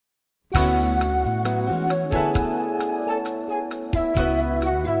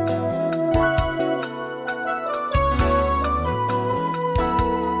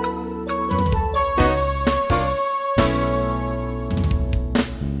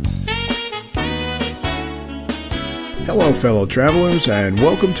Hello, fellow travelers, and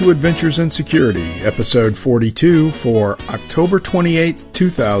welcome to Adventures in Security, episode 42 for October 28th,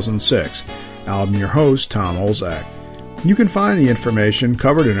 2006. I'm your host, Tom Olzak. You can find the information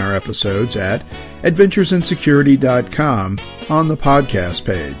covered in our episodes at adventuresinsecurity.com on the podcast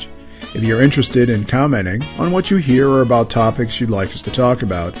page. If you're interested in commenting on what you hear or about topics you'd like us to talk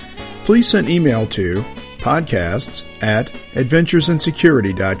about, please send email to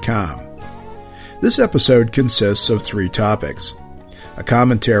podcasts@adventuresinsecurity.com. This episode consists of 3 topics: a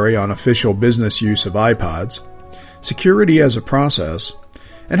commentary on official business use of iPods, security as a process,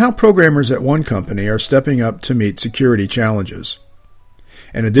 and how programmers at one company are stepping up to meet security challenges.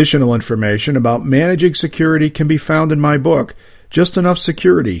 And additional information about managing security can be found in my book, Just Enough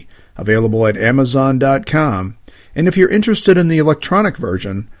Security, available at Amazon.com, and if you're interested in the electronic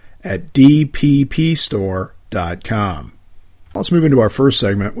version, at dppstore.com. Let's move into our first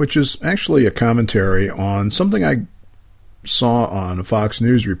segment, which is actually a commentary on something I saw on a Fox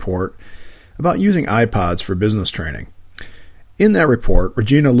News report about using iPods for business training. In that report,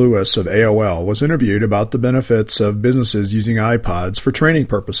 Regina Lewis of AOL was interviewed about the benefits of businesses using iPods for training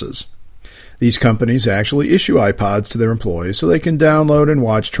purposes. These companies actually issue iPods to their employees so they can download and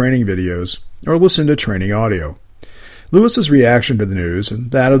watch training videos or listen to training audio. Lewis's reaction to the news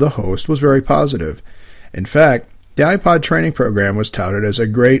and that of the host was very positive. In fact, the iPod training program was touted as a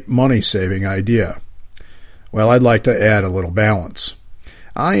great money-saving idea. Well, I'd like to add a little balance.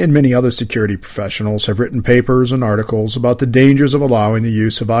 I and many other security professionals have written papers and articles about the dangers of allowing the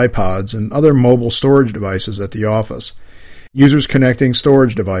use of iPods and other mobile storage devices at the office. Users connecting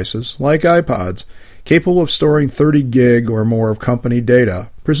storage devices, like iPods, capable of storing 30 gig or more of company data,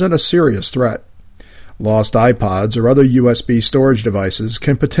 present a serious threat. Lost iPods or other USB storage devices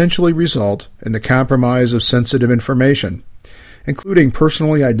can potentially result in the compromise of sensitive information, including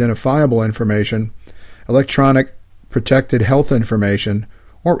personally identifiable information, electronic protected health information,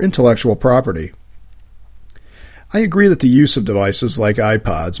 or intellectual property. I agree that the use of devices like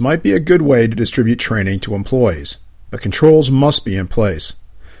iPods might be a good way to distribute training to employees, but controls must be in place.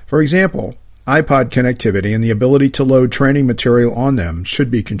 For example, iPod connectivity and the ability to load training material on them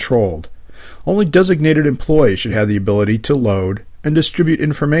should be controlled. Only designated employees should have the ability to load and distribute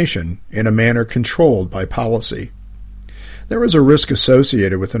information in a manner controlled by policy. There is a risk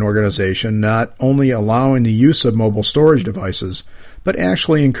associated with an organization not only allowing the use of mobile storage devices, but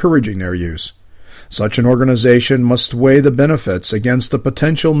actually encouraging their use. Such an organization must weigh the benefits against the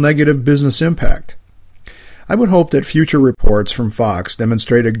potential negative business impact. I would hope that future reports from Fox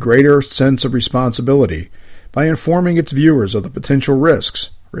demonstrate a greater sense of responsibility by informing its viewers of the potential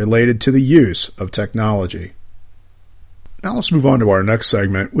risks related to the use of technology. Now let's move on to our next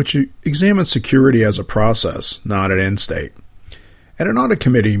segment, which examines security as a process, not an end state. At an audit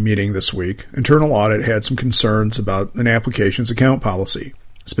committee meeting this week, Internal Audit had some concerns about an application's account policy.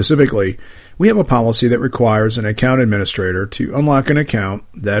 Specifically, we have a policy that requires an account administrator to unlock an account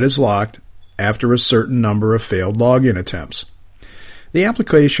that is locked after a certain number of failed login attempts. The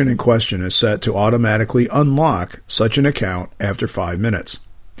application in question is set to automatically unlock such an account after 5 minutes.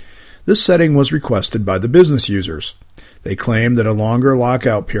 This setting was requested by the business users. They claimed that a longer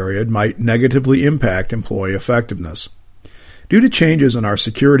lockout period might negatively impact employee effectiveness. Due to changes in our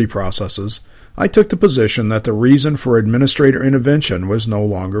security processes, I took the position that the reason for administrator intervention was no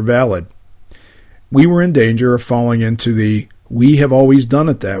longer valid. We were in danger of falling into the "we have always done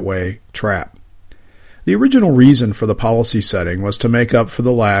it that way" trap. The original reason for the policy setting was to make up for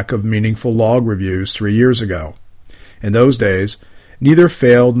the lack of meaningful log reviews 3 years ago. In those days, neither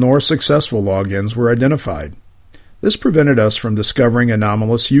failed nor successful logins were identified. This prevented us from discovering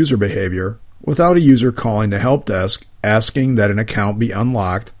anomalous user behavior without a user calling the help desk asking that an account be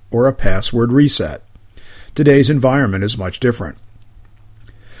unlocked or a password reset. Today's environment is much different.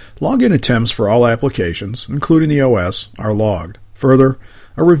 Login attempts for all applications, including the OS, are logged. Further,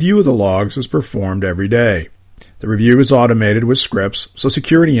 a review of the logs is performed every day. The review is automated with scripts, so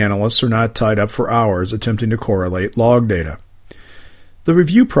security analysts are not tied up for hours attempting to correlate log data. The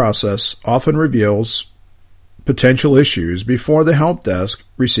review process often reveals potential issues before the help desk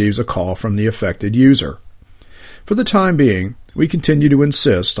receives a call from the affected user. For the time being, we continue to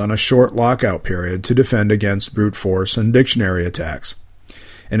insist on a short lockout period to defend against brute force and dictionary attacks.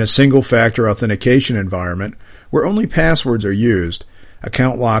 In a single-factor authentication environment where only passwords are used,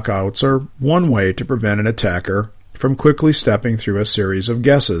 account lockouts are one way to prevent an attacker from quickly stepping through a series of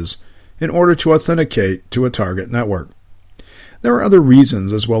guesses in order to authenticate to a target network. There are other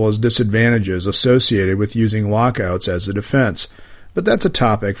reasons as well as disadvantages associated with using lockouts as a defense, but that's a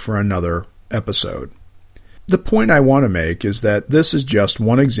topic for another episode. The point I want to make is that this is just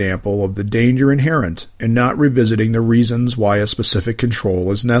one example of the danger inherent in not revisiting the reasons why a specific control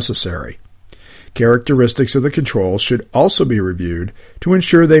is necessary. Characteristics of the controls should also be reviewed to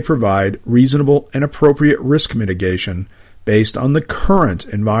ensure they provide reasonable and appropriate risk mitigation based on the current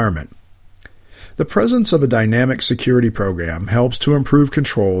environment. The presence of a dynamic security program helps to improve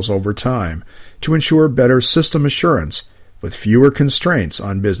controls over time to ensure better system assurance with fewer constraints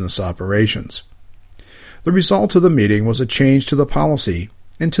on business operations. The result of the meeting was a change to the policy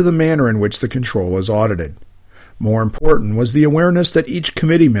and to the manner in which the control is audited. More important was the awareness that each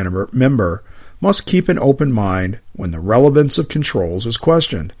committee member must keep an open mind when the relevance of controls is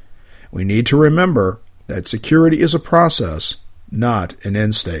questioned. We need to remember that security is a process, not an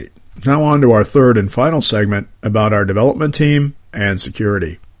end state. Now on to our third and final segment about our development team and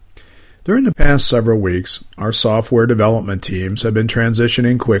security. During the past several weeks, our software development teams have been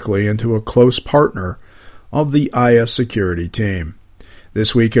transitioning quickly into a close partner of the IS security team.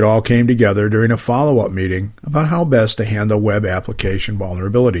 This week it all came together during a follow-up meeting about how best to handle web application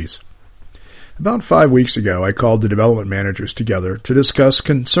vulnerabilities. About 5 weeks ago, I called the development managers together to discuss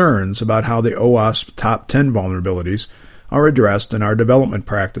concerns about how the OWASP top 10 vulnerabilities are addressed in our development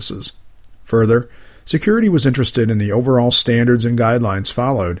practices. Further, security was interested in the overall standards and guidelines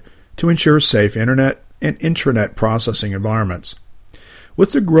followed to ensure safe internet and intranet processing environments.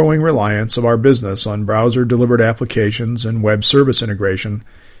 With the growing reliance of our business on browser-delivered applications and web service integration,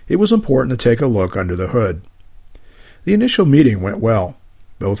 it was important to take a look under the hood. The initial meeting went well.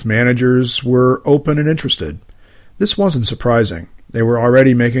 Both managers were open and interested. This wasn't surprising. They were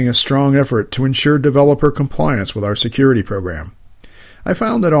already making a strong effort to ensure developer compliance with our security program. I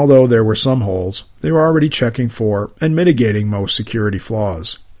found that although there were some holes, they were already checking for and mitigating most security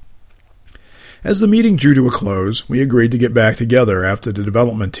flaws. As the meeting drew to a close, we agreed to get back together after the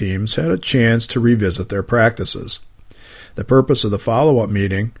development teams had a chance to revisit their practices. The purpose of the follow-up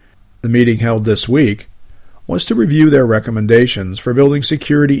meeting, the meeting held this week, was to review their recommendations for building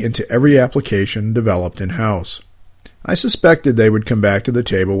security into every application developed in-house. I suspected they would come back to the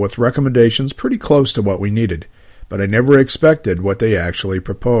table with recommendations pretty close to what we needed, but I never expected what they actually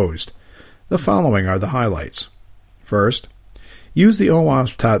proposed. The following are the highlights. First, use the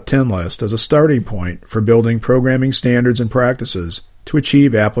OWASP Top 10 list as a starting point for building programming standards and practices to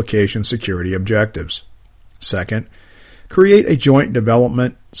achieve application security objectives. Second, create a joint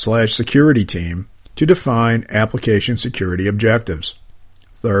development/security team to define application security objectives.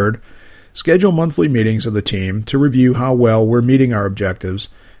 Third, schedule monthly meetings of the team to review how well we're meeting our objectives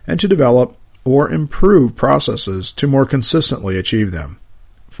and to develop or improve processes to more consistently achieve them.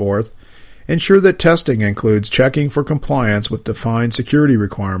 Fourth, ensure that testing includes checking for compliance with defined security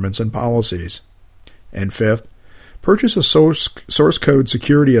requirements and policies. And fifth, purchase a source code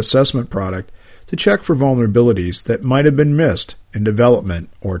security assessment product to check for vulnerabilities that might have been missed in development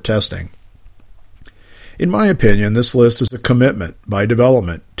or testing. In my opinion, this list is a commitment by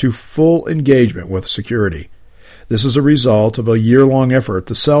development to full engagement with security. This is a result of a year-long effort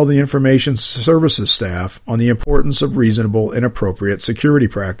to sell the information services staff on the importance of reasonable and appropriate security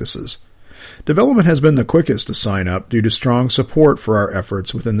practices. Development has been the quickest to sign up due to strong support for our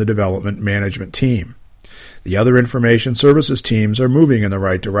efforts within the development management team. The other information services teams are moving in the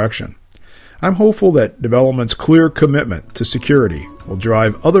right direction. I'm hopeful that development's clear commitment to security will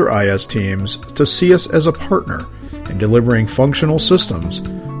drive other IS teams to see us as a partner in delivering functional systems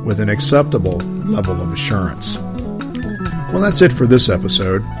with an acceptable level of assurance. Well, that's it for this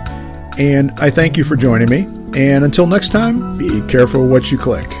episode, and I thank you for joining me, and until next time, be careful what you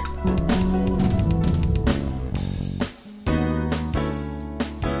click.